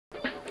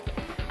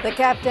The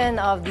captain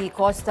of the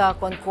Costa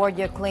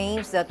Concordia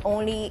claims that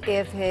only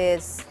if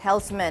his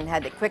helmsman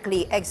had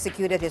quickly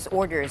executed his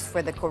orders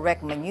for the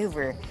correct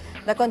maneuver,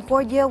 the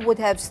Concordia would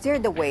have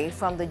steered away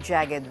from the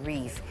jagged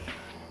reef.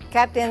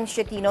 Captain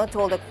Schettino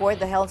told the court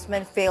the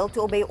helmsman failed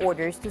to obey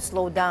orders to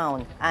slow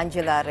down.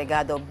 Angela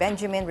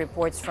Regado-Benjamin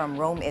reports from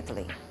Rome,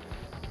 Italy.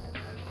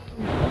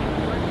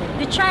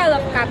 The trial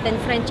of Captain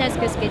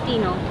Francesco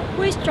Schettino,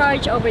 who is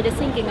charged over the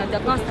sinking of the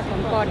Costa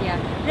Concordia,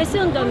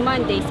 resumed on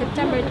Monday,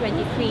 September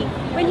 23,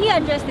 when he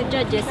addressed the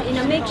judges in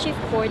a makeshift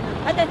court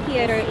at a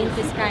theater in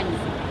Tuscany.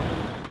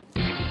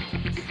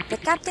 The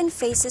captain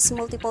faces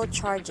multiple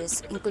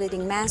charges,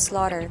 including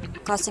manslaughter,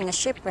 causing a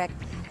shipwreck,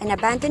 and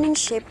abandoning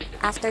ship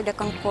after the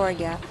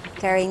Concordia,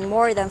 carrying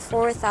more than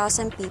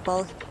 4,000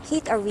 people,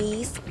 hit a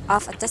reef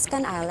off a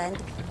Tuscan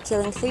island,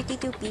 killing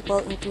 32 people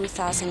in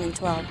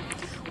 2012.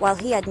 While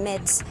he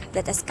admits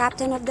that as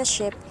captain of the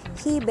ship,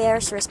 he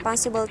bears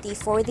responsibility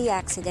for the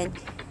accident,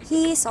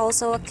 he is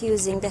also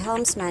accusing the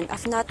helmsman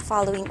of not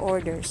following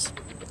orders.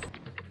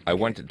 I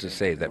wanted to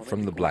say that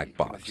from the black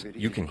box,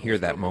 you can hear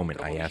that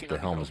moment I asked the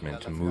helmsman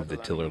to move the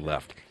tiller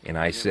left, and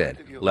I said,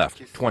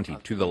 left, 20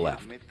 to the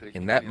left.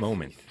 In that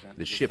moment,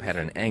 the ship had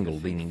an angle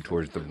leaning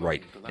towards the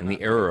right, and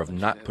the error of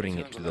not putting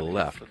it to the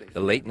left, the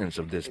lateness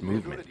of this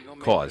movement,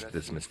 caused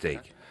this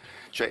mistake.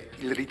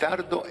 Il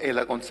ritardo è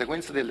la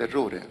conseguenza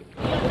dell'errore.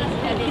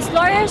 His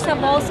lawyers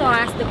have also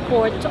asked the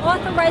court to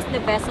authorize the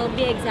vessel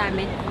be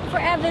examined for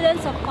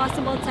evidence of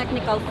possible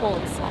technical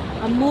faults,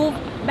 a move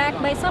backed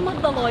by some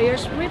of the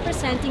lawyers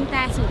representing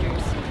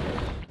passengers.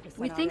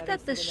 We think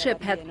that this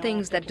ship had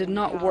things that did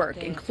not work,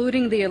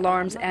 including the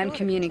alarms and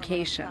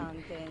communication.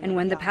 And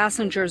when the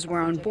passengers were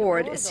on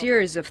board, a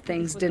series of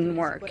things didn't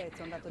work.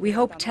 We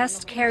hope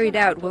tests carried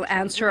out will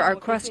answer our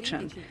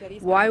question.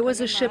 Why was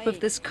a ship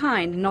of this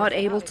kind not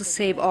able to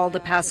save all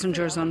the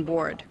passengers on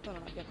board?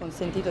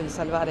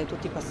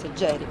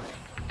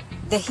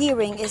 The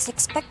hearing is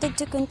expected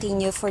to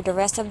continue for the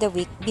rest of the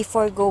week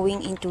before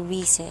going into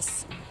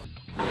recess.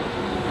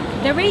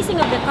 The raising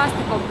of the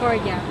Costa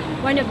Concordia,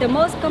 one of the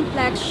most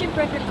complex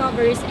shipwreck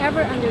recoveries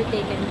ever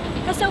undertaken,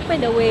 has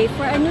opened the way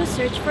for a new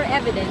search for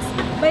evidence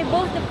by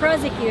both the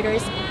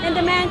prosecutors and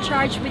the man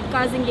charged with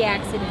causing the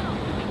accident.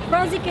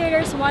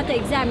 Prosecutors want to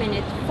examine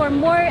it for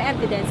more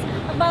evidence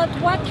about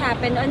what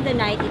happened on the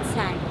night it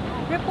sank.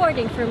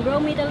 Reporting from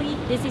Rome, Italy,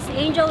 this is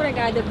Angel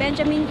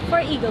Regado-Benjamin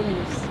for Eagle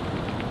News.